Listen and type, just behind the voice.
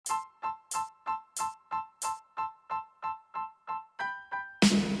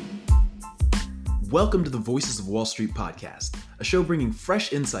Welcome to the Voices of Wall Street podcast, a show bringing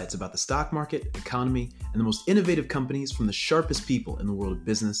fresh insights about the stock market, economy, and the most innovative companies from the sharpest people in the world of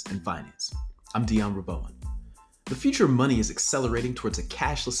business and finance. I'm Dion Rabowen. The future of money is accelerating towards a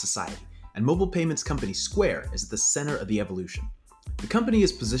cashless society, and mobile payments company Square is at the center of the evolution. The company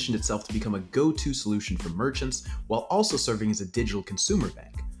has positioned itself to become a go-to solution for merchants while also serving as a digital consumer bank.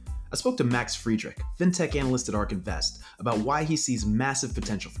 I spoke to Max Friedrich, fintech analyst at ARK Invest, about why he sees massive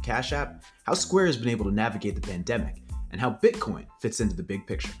potential for Cash App, how Square has been able to navigate the pandemic, and how Bitcoin fits into the big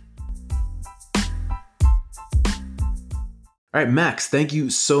picture. All right, Max, thank you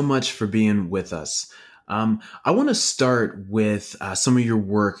so much for being with us. I want to start with some of your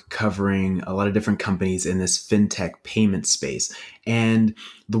work covering a lot of different companies in this fintech payment space. And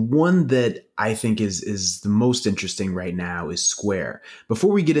the one that I think is the most interesting right now is Square.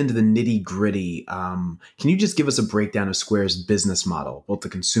 Before we get into the nitty gritty, can you just give us a breakdown of Square's business model, both the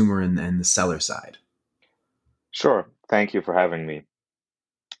consumer and the seller side? Sure. Thank you for having me.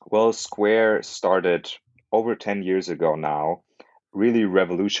 Well, Square started over 10 years ago now, really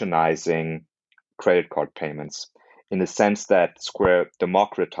revolutionizing credit card payments in the sense that Square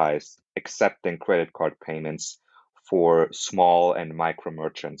democratized accepting credit card payments for small and micro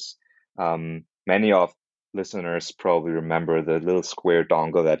merchants. Many of listeners probably remember the little Square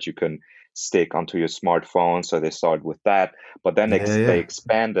dongle that you can stick onto your smartphone. So they started with that, but then they Yeah.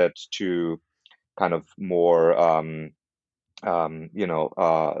 expanded to kind of more kind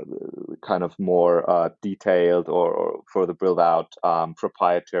of more detailed or further build out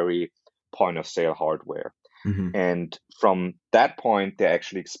proprietary point of sale hardware. Mm-hmm. And from that point, they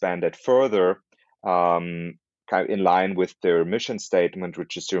actually expanded further, kind of in line with their mission statement,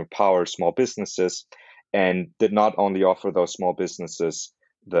 which is to empower small businesses, and did not only offer those small businesses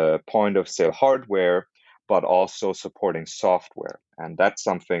the point of sale hardware, but also supporting software. And that's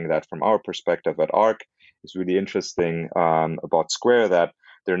something that, from our perspective at ARK, is really interesting about Square, that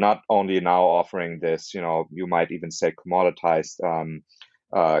they're not only now offering this, you might even say commoditized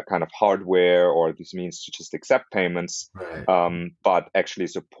kind of hardware or this means to just accept payments, Right. but actually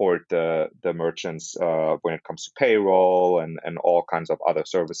support the merchants when it comes to payroll and all kinds of other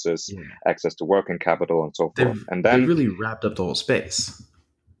services, Yeah. access to working capital and so forth. And They've then really wrapped up the whole space.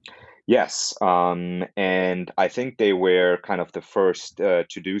 yes, and I think they were kind of the first to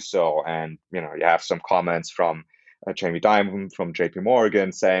do so. And you have some comments from Jamie Dimon from JP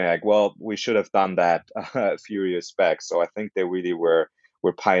Morgan saying like, "Well, we should have done that a few years back." So I think they really were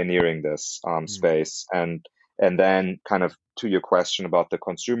pioneering this space. And then kind of to your question about the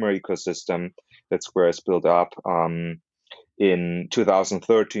consumer ecosystem that Square has built up. In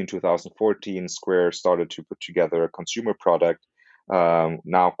 2013, 2014, Square started to put together a consumer product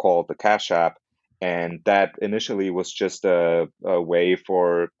now called the Cash App. And that initially was just a way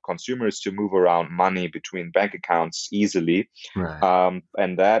for consumers to move around money between bank accounts easily. Right.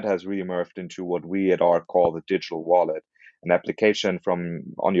 And that has really morphed into what we at ARK call the digital wallet, an application from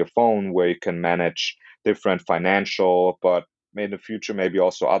on your phone where you can manage different financial, but in the future, maybe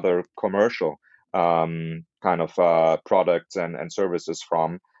also other commercial kind of products and services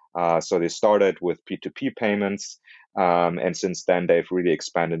from. So they started with P2P payments. And since then, they've really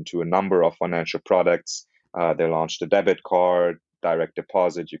expanded to a number of financial products. They launched a debit card, direct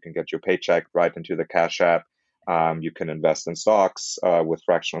deposit. You can get your paycheck right into the Cash App. You can invest in stocks with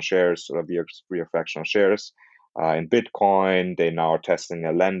fractional shares or via fractional shares. In Bitcoin, they now are testing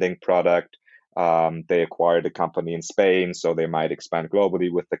a lending product. They acquired a company in Spain, so they might expand globally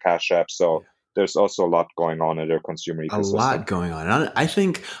with the Cash App. So there's also a lot going on in their consumer A ecosystem. lot going on. I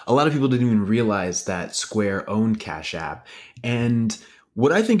think a lot of people didn't even realize that Square owned Cash App. And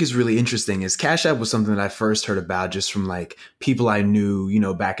what I think is really interesting is Cash App was something that I first heard about just from like people I knew,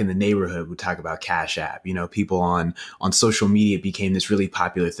 back in the neighborhood would talk about Cash App. People on social media, it became this really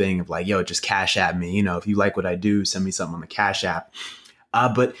popular thing of like, yo, just Cash App me. If you like what I do, send me something on the Cash App.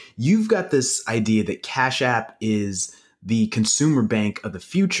 But you've got this idea that Cash App is the consumer bank of the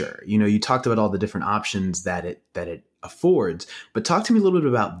future. You talked about all the different options that it affords, but talk to me a little bit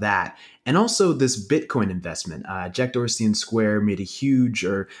about that. And also this Bitcoin investment. Jack Dorsey and Square made a huge,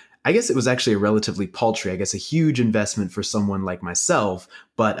 or I guess it was actually a relatively paltry, a huge investment for someone like myself,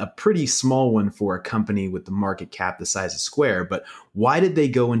 but a pretty small one for a company with the market cap the size of Square. But why did they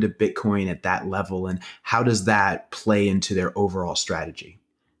go into Bitcoin at that level, and how does that play into their overall strategy?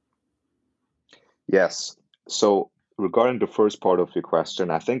 Yes. So regarding the first part of your question,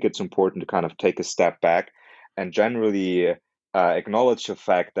 I think it's important to kind of take a step back and generally acknowledge the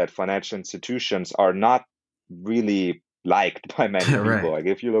fact that financial institutions are not really liked by many people. Right. Like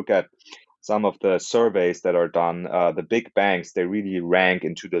if you look at some of the surveys that are done, the big banks, they really rank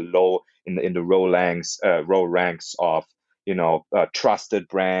into the low in the row ranks of trusted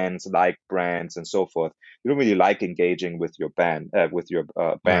brands, like brands, and so forth. You don't really like engaging with your bank.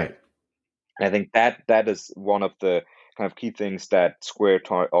 Right. And I think that is one of the kind of key things that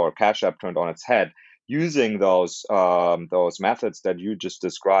or Cash App turned on its head, using those methods that you just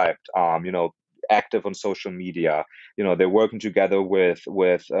described. Active on social media. They're working together with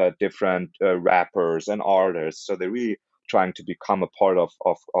different rappers and artists, so they're really trying to become a part of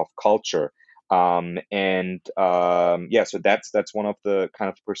culture. Yeah, so that's one of the kind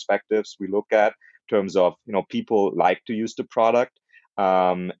of perspectives we look at in terms of people like to use the product.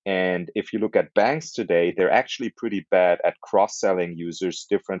 And if you look at banks today, they're actually pretty bad at cross-selling users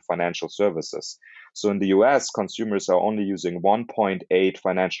different financial services. So in the US, consumers are only using 1.8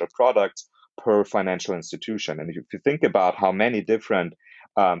 financial products per financial institution. And if you think about how many different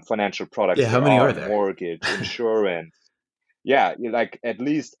financial Yeah. products How there many are are, there? mortgage, insurance, yeah, you like at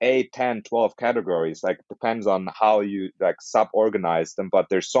least 8, 10, 12 categories. Like depends on how you like sub-organize them, but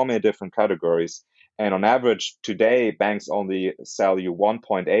there's so many different categories. And on average today, banks only sell you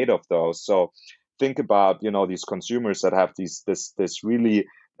 1.8 of those. So think about, these consumers that have this really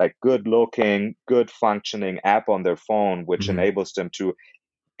like good looking, good functioning app on their phone, which Mhm. enables them to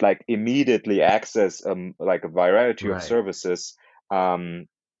like immediately access like a variety of Right. services. Um,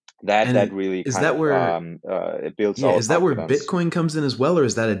 that And really is kind that of where, it builds yeah, our is that where confidence. Bitcoin comes in as well, or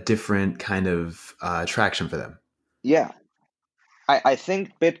is that a different kind of traction for them? Yeah, I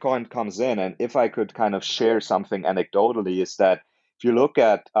think Bitcoin comes in, and if I could kind of share something anecdotally, is that if you look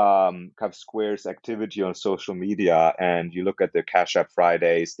at kind of Square's activity on social media and you look at their Cash App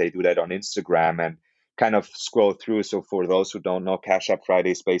Fridays, they do that on Instagram and kind of scroll through. So for those who don't know, Cash App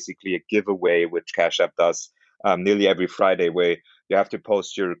Friday is basically a giveaway which Cash App does nearly every Friday, where you have to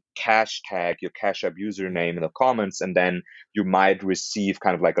post your cash tag, your Cash App username in the comments, and then you might receive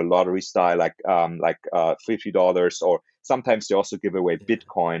kind of like a lottery style, like $50, or sometimes they also give away Yeah.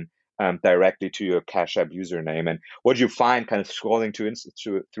 Bitcoin directly to your Cash App username. And what you find kind of scrolling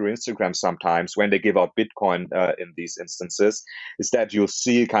through Instagram sometimes when they give out Bitcoin in these instances is that you'll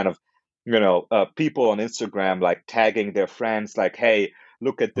see kind of people on Instagram like tagging their friends like, hey,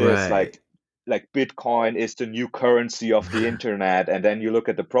 look at this, Right. like Bitcoin is the new currency of the internet. And then you look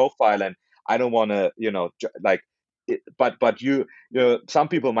at the profile, and I don't want to, like, but some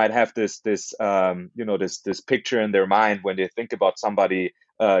people might have this picture in their mind when they think about somebody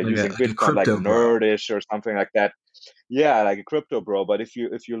using Like a Bitcoin, like crypto bro. nerdish or something like that. Yeah, like a crypto bro. But if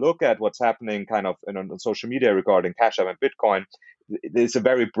you look at what's happening kind of on social media regarding Cash App and Bitcoin, it's a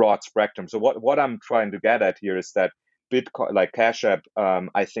very broad spectrum. So what I'm trying to get at here is that Bitcoin, like Cash App,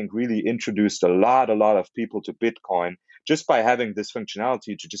 I think really introduced a lot of people to Bitcoin just by having this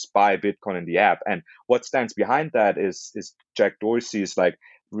functionality to just buy Bitcoin in the app. And what stands behind that is Jack Dorsey's like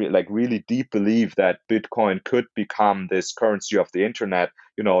really deep belief that Bitcoin could become this currency of the internet,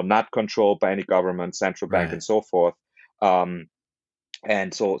 not controlled by any government, central bank, Right. and so forth. Um,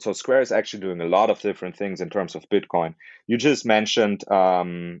 and so Square is actually doing a lot of different things in terms of Bitcoin. You just mentioned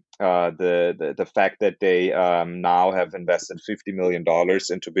the fact that they now have invested $50 million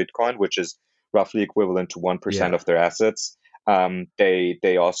into Bitcoin, which is roughly equivalent to 1% Yeah. of their assets.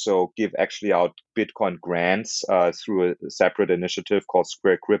 They also give actually out Bitcoin grants through a separate initiative called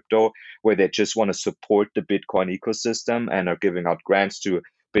Square Crypto, where they just want to support the Bitcoin ecosystem and are giving out grants to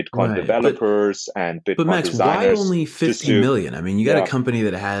Bitcoin Right. developers and But Bitcoin Max, why designers only just 50 to million? I mean, you got a yeah. company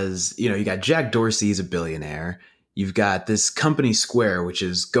that has, you got Jack Dorsey's a billionaire. You've got this company Square, which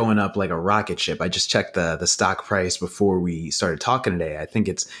is going up like a rocket ship. I just checked the stock price before we started talking today. I think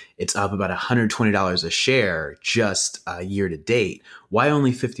it's up about $120 a share just year to date. Why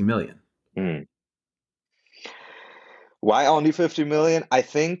only 50 million? Mm. Why only 50 million? I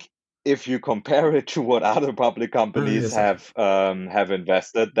think if you compare it to what other public Oh, companies yes, I can. have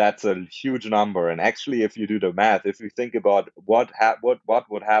invested, that's a huge number. And actually, if you do the math, if you think about what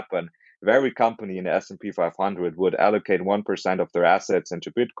would happen, if every company in the S&P 500 would allocate 1% of their assets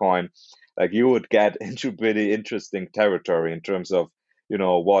into Bitcoin, like you would get into pretty interesting territory in terms of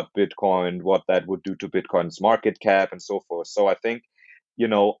what that would do to Bitcoin's market cap and so forth. So I think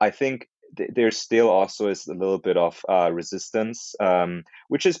there still also is a little bit of resistance,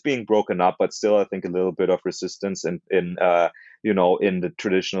 which is being broken up, but still, I think a little bit of resistance in the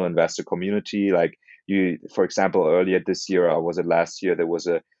traditional investor community. Like for example, earlier this year, or was it last year, there was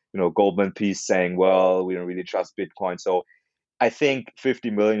a Goldman piece saying, "Well, we don't really trust Bitcoin." So I think 50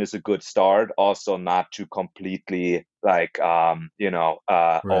 million is a good start. Also, not to completely like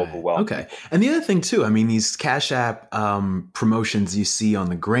Right. overwhelm Okay. people. And the other thing too, I mean, these Cash App promotions you see on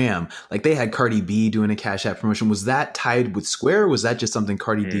the gram, like they had Cardi B doing a Cash App promotion. Was that tied with Square? Or was that just something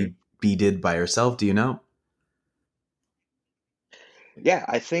Mm. B did by herself? Do you know? Yeah,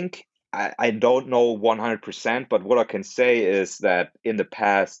 I think I don't know 100%, but what I can say is that in the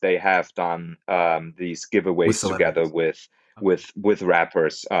past they have done these With giveaways together celebrities. with Okay.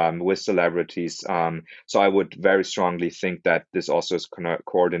 rappers, with celebrities. So I would very strongly think that this also is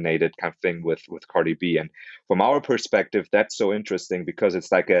coordinated kind of thing with Cardi B. And from our perspective, that's so interesting because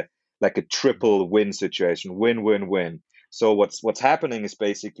it's like a triple win situation, win win win. So what's happening is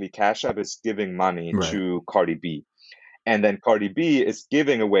basically Cash App is giving money Right. to Cardi B, and then Cardi B is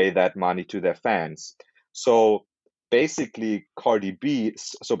giving away that money to their fans. So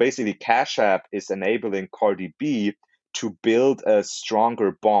so basically Cash App is enabling Cardi B to build a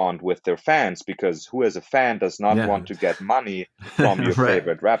stronger bond with their fans, because who as a fan does not Yeah. want to get money from your Right.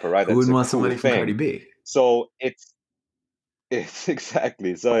 favorite rapper, right? Who That's wouldn't a want some cool money from Cardi thing. B? So it's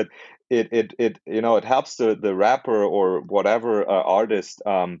exactly. So it helps the rapper or whatever artist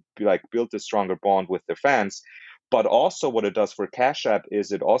like build a stronger bond with their fans. But also what it does for Cash App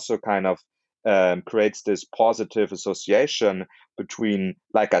is it also kind of creates this positive association between,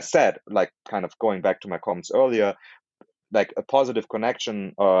 like I said, like kind of going back to my comments earlier, like a positive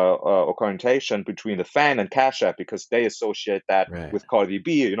connection or connotation between the fan and Cash App, because they associate that Right. with Cardi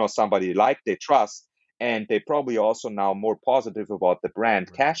B, somebody like they trust, and they probably also now more positive about the brand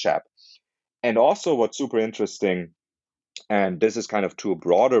Right. Cash App. And also, what's super interesting, and this is kind of to a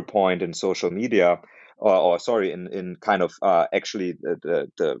broader point in social media, or sorry, in kind of actually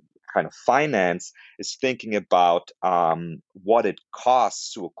the kind of finance, is thinking about what it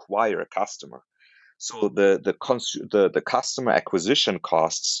costs to acquire a customer. So the customer acquisition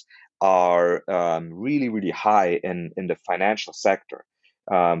costs are really really high in the financial sector.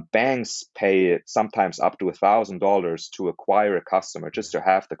 Banks pay sometimes up to $1,000 to acquire a customer, just to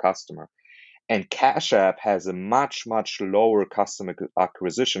have the customer. And Cash App has a much, much lower customer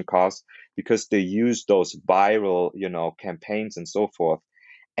acquisition cost because they use those viral, campaigns and so forth.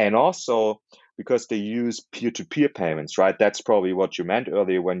 And also because they use peer-to-peer payments, right? That's probably what you meant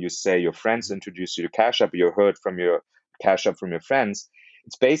earlier when you say your friends introduce you to Cash App, you heard from your Cash App from your friends.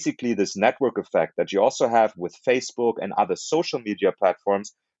 It's basically this network effect that you also have with Facebook and other social media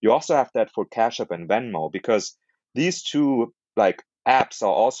platforms. You also have that for Cash App and Venmo, because these two like apps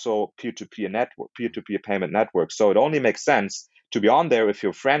are also peer-to-peer payment networks. So it only makes sense to be on there if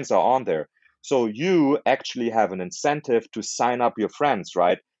your friends are on there. So you actually have an incentive to sign up your friends,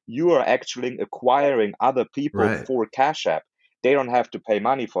 right? You are actually acquiring other people Right. for Cash App. They don't have to pay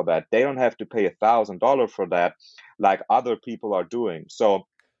money for that. They don't have to pay $1,000 for that, like other people are doing. So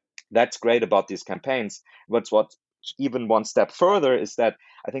that's great about these campaigns. But what even one step further is that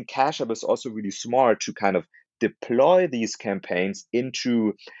I think Cash App is also really smart to kind of deploy these campaigns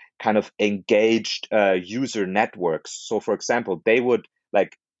into kind of engaged user networks. So, for example, they would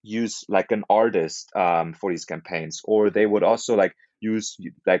like use like an artist for these campaigns, or they would also like use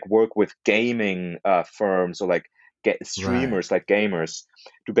like work with gaming firms, or like get Right. streamers like gamers,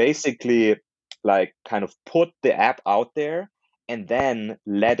 to basically like kind of put the app out there and then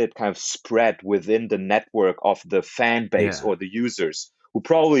let it kind of spread within the network of the fan base Yeah. or the users who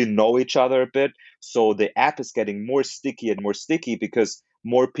probably know each other a bit. So the app is getting more sticky and more sticky because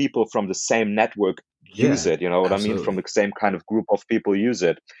more people from the same network use Yeah. it. You know what I mean? From Absolutely. the same kind of group of people use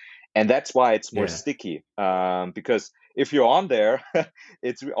it. And that's why it's more Yeah. sticky. Because if you're on there,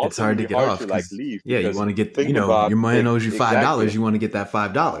 it's It's also hard to really get hard off to like because leave, yeah, you because want to get think your about man owes you $5. exactly, You want to get that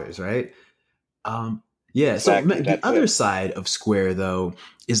 $5, right? Yeah. So exactly. the That's other it. side of Square, though,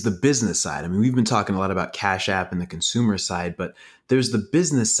 is the business side. I mean, we've been talking a lot about Cash App and the consumer side, but there's the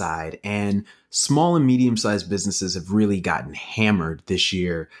business side, and small and medium sized businesses have really gotten hammered this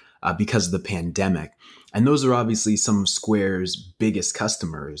year because of the pandemic. And those are obviously some of Square's biggest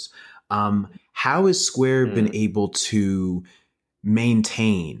customers. How has Square been Mm, able to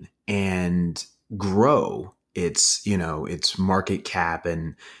maintain and grow its market cap,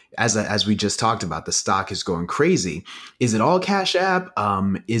 and as we just talked about, the stock is going crazy? Is it all Cash App?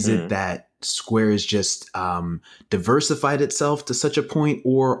 Is it mm. that Square has just diversified itself to such a point,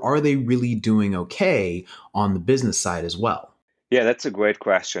 or are they really doing okay on the business side as well? Yeah, that's a great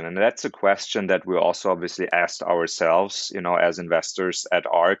question. And that's a question that we also obviously asked ourselves, as investors at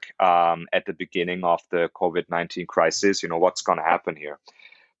ARK, at the beginning of the COVID-19 crisis, what's going to happen here?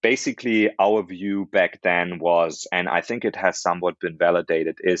 Basically, our view back then was, and I think it has somewhat been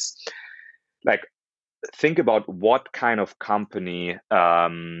validated, is like think about what kind of company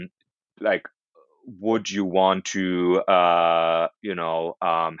like would you want to have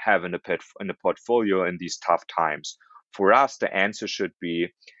in the portfolio in these tough times. For us, the answer should be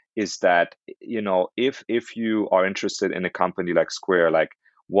is that, if you are interested in a company like Square, like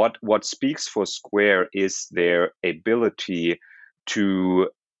what speaks for Square is their ability to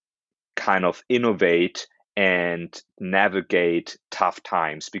kind of innovate and navigate tough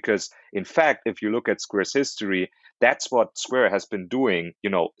times. Because in fact, if you look at Square's history, that's what Square has been doing,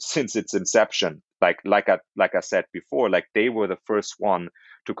 since its inception. Like I said before, like they were the first one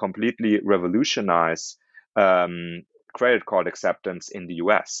to completely revolutionize credit card acceptance in the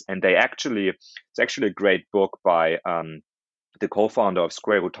US. And it's actually a great book by the co-founder of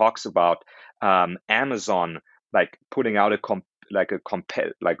Square, who talks about Amazon like putting out a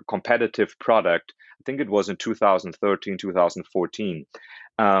competitive product. I think it was in 2013, 2014.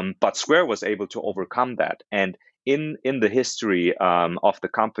 But Square was able to overcome that. And in the history of the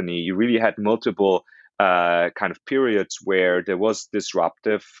company, you really had multiple kind of periods where there was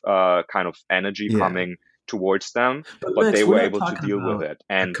disruptive kind of energy Yeah. coming towards them, But but they Max, we're were not able to talking deal with about it.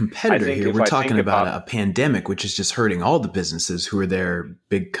 a And I competitor think here. if We're I talking think about about, a pandemic, which is just hurting all the businesses who are their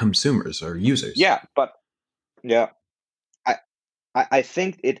big consumers or users. yeah, but yeah, I, I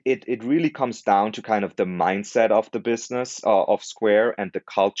think it really comes down to kind of the mindset of the business of Square and the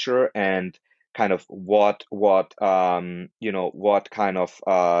culture and kind of what kind of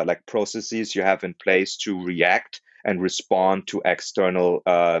like processes you have in place to react and respond to external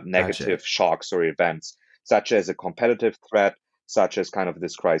Gotcha. negative shocks or events, such as a competitive threat, such as kind of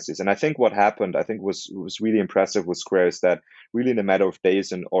this crisis. And I think what happened, I think was really impressive with Square is that really in a matter of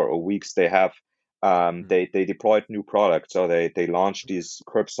days or weeks they have they deployed new products. So they launched these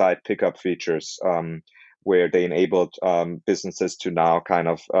curbside pickup features where they enabled businesses to now kind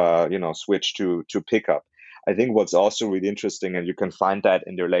of switch to pickup. I think what's also really interesting, and you can find that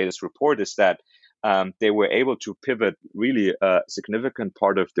in their latest report, is that they were able to pivot really a significant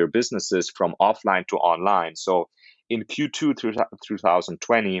part of their businesses from offline to online. So in Q2 through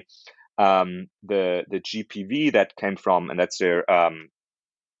 2020, the GPV that came from, and that's their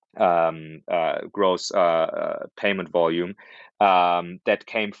gross payment volume that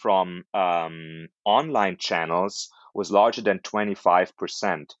came from online channels was larger than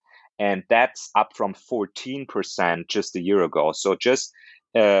 25%. And that's up from 14% just a year ago. So just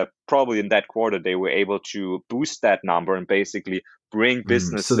probably in that quarter, they were able to boost that number and basically bring So they're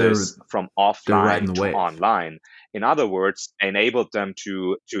businesses from they're riding offline the to wave. online. In other words, enabled them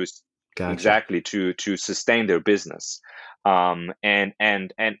to Gotcha. exactly to sustain their business. And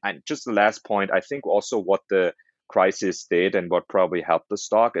just the last point, I think also what the crisis did and what probably helped the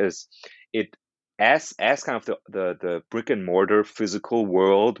stock is it as kind of the brick and mortar physical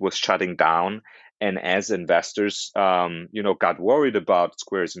world was shutting down, and as investors got worried about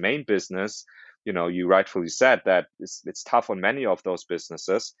Square's main business. You rightfully said that it's tough on many of those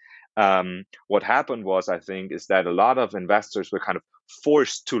businesses. What happened was, I think, is that a lot of investors were kind of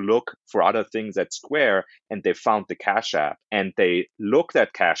forced to look for other things at Square, and they found the Cash App, and they looked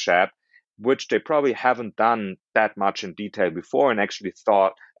at Cash App, which they probably haven't done that much in detail before, and actually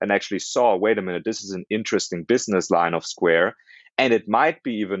saw, wait a minute, this is an interesting business line of Square, and it might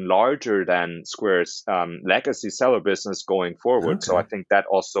be even larger than Square's legacy seller business going forward. So I Okay. think that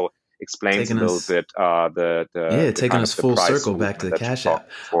also explains a Taking little us bit Yeah, the taking kind of us the full price circle back to movement the that you Cash talked App.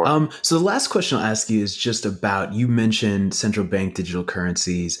 before. So the last question I'll ask you is just about, you mentioned central bank digital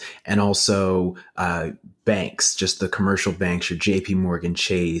currencies and also banks, just the commercial banks, your JP Morgan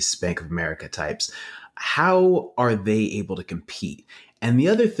Chase, Bank of America types. How are they able to compete? And the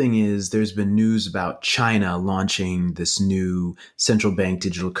other thing is, there's been news about China launching this new central bank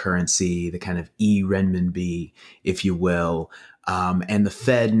digital currency, the kind of e-renminbi, if you will. And the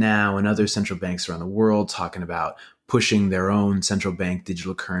Fed now and other central banks around the world talking about pushing their own central bank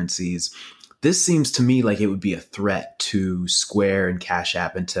digital currencies. This seems to me like it would be a threat to Square and Cash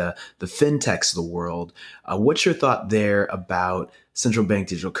App and to the fintechs of the world. What's your thought there about central bank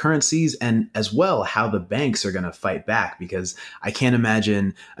digital currencies, and as well how the banks are going to fight back? Because I can't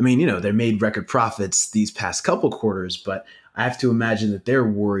imagine, I mean, they made record profits these past couple quarters, but I have to imagine that they're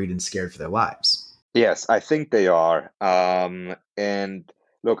worried and scared for their lives. Yes, I think they are. And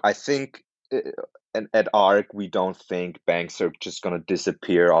look, I think at ARC, we don't think banks are just going to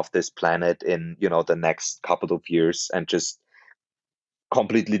disappear off this planet in, the next couple of years and just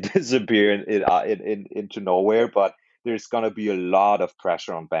completely disappear into nowhere. But there's going to be a lot of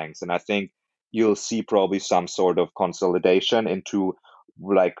pressure on banks. And I think you'll see probably some sort of consolidation into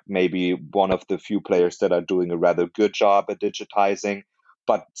like maybe one of the few players that are doing a rather good job at digitizing.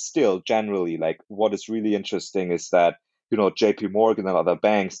 But still, generally, like what is really interesting is that, JP Morgan and other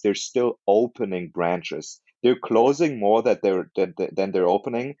banks, they're still opening branches. They're closing more than they're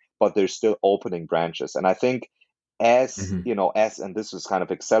opening, but they're still opening branches. And I think Hmm. and this was kind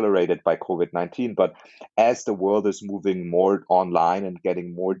of accelerated by COVID-19, but as the world is moving more online and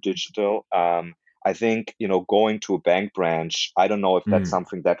getting more digital, I think, going to a bank branch, I don't know if that's Mm.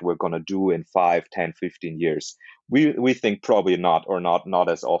 something that we're going to do in 5, 10, 15 years. We think probably not, or not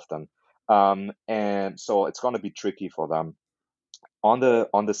as often. And so it's going to be tricky for them. On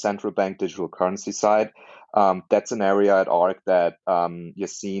the central bank digital currency side, that's an area at ARC that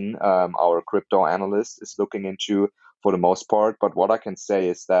Yassine, our crypto analyst, is looking into for the most part. But what I can say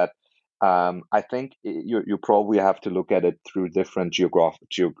is that I think you probably have to look at it through different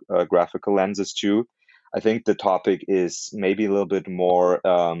geographical lenses too. I think the topic is maybe a little bit more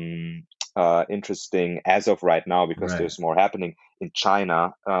interesting as of right now because Right. there's more happening in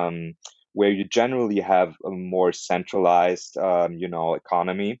China. Where you generally have a more centralized,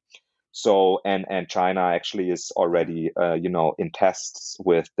 economy. So, and China actually is Yeah. already, in tests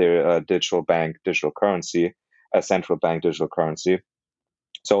with their digital currency, a central bank digital currency.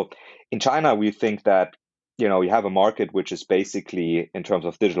 So, in China, we think that, you have a market which is basically, in terms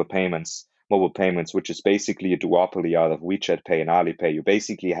of digital payments, mobile payments, which is basically a duopoly out of WeChat Pay and Alipay. You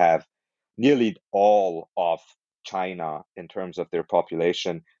basically have nearly all of China in terms of their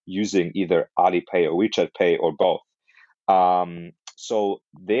population using either Alipay or WeChat Pay or both. So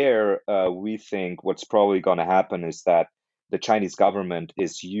there, we think what's probably going to happen is that the Chinese government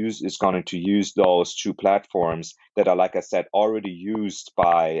is going to use those two platforms that are, like I said, already used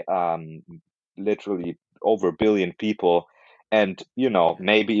by literally over a billion people, and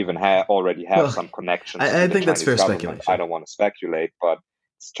maybe even already have Well, some connections I to the think that's Chinese fair government. I speculation. don't want to speculate, but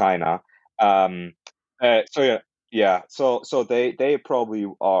it's China. Um, so yeah, yeah. So they probably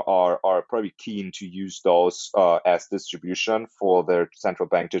are probably keen to use those as distribution for their central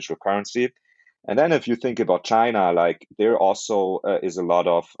bank digital currency. And then if you think about China, like there also is a lot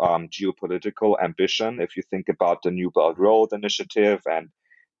of geopolitical ambition. If you think about the New Belt Road Initiative and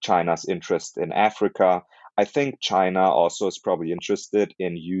China's interest in Africa, I think China also is probably interested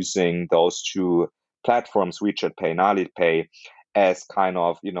in using those two platforms, WeChat Pay and Alipay, as kind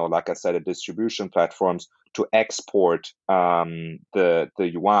of, like I said, a distribution platforms to export the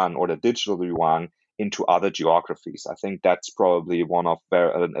yuan or the digital yuan into other geographies. I think that's probably one of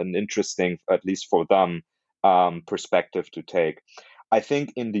an interesting, at least for them, perspective to take. I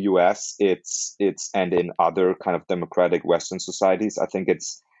think in the U.S. it's and in other kind of democratic Western societies, I think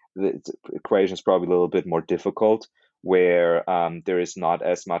the equation is probably a little bit more difficult, where there is not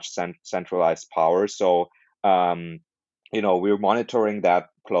as much centralized power. So um, we're monitoring that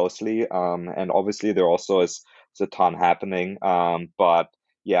closely, and obviously there also is a ton happening. But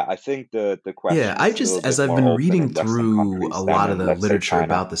yeah, I think the Yeah, question I is a just, little as bit I've more been open reading in Western through a countries than lot of in, the let's say, literature China.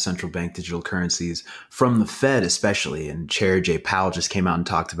 about the central bank digital currencies from the Fed, especially, and Chair Jay Powell just came out and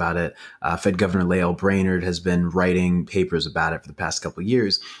talked about it. Fed Governor Lael Brainerd has been writing papers about it for the past couple of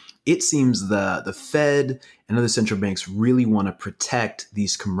years. It seems the Fed and other central banks really want to protect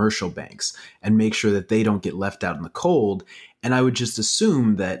these commercial banks and make sure that they don't get left out in the cold. And I would just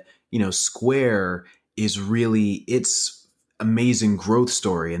assume that, Square is really its amazing growth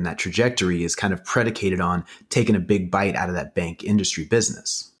story, and that trajectory is kind of predicated on taking a big bite out of that bank industry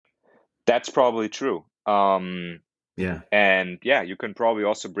business. That's probably true. Yeah. And yeah, you can probably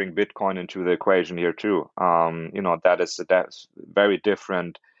also bring Bitcoin into the equation here too. That's very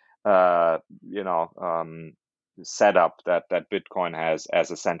different, uh, you know, um, setup that Bitcoin has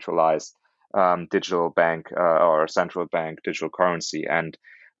as a centralized digital bank or central bank digital currency. And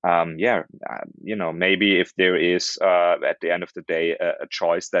yeah, maybe if there is at the end of the day a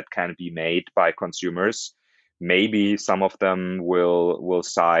choice that can be made by consumers, maybe some of them will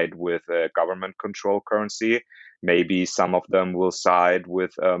side with a government control currency. Maybe some of them will side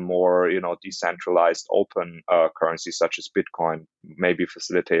with a more, decentralized open currency such as Bitcoin, maybe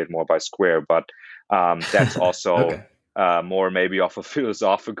facilitated more by Square. But that's also Okay. more maybe of a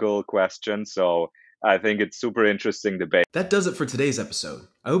philosophical question. So I think it's super interesting debate. That does it for today's episode.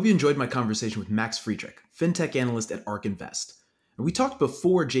 I hope you enjoyed my conversation with Max Friedrich, fintech analyst at ARK Invest. And we talked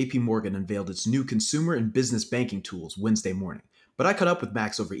before JP Morgan unveiled its new consumer and business banking tools Wednesday morning, but I caught up with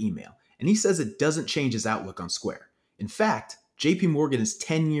Max over email, and he says it doesn't change his outlook on Square. In fact, JP Morgan is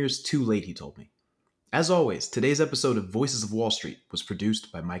 10 years too late, he told me. As always, today's episode of Voices of Wall Street was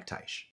produced by Mike Teich.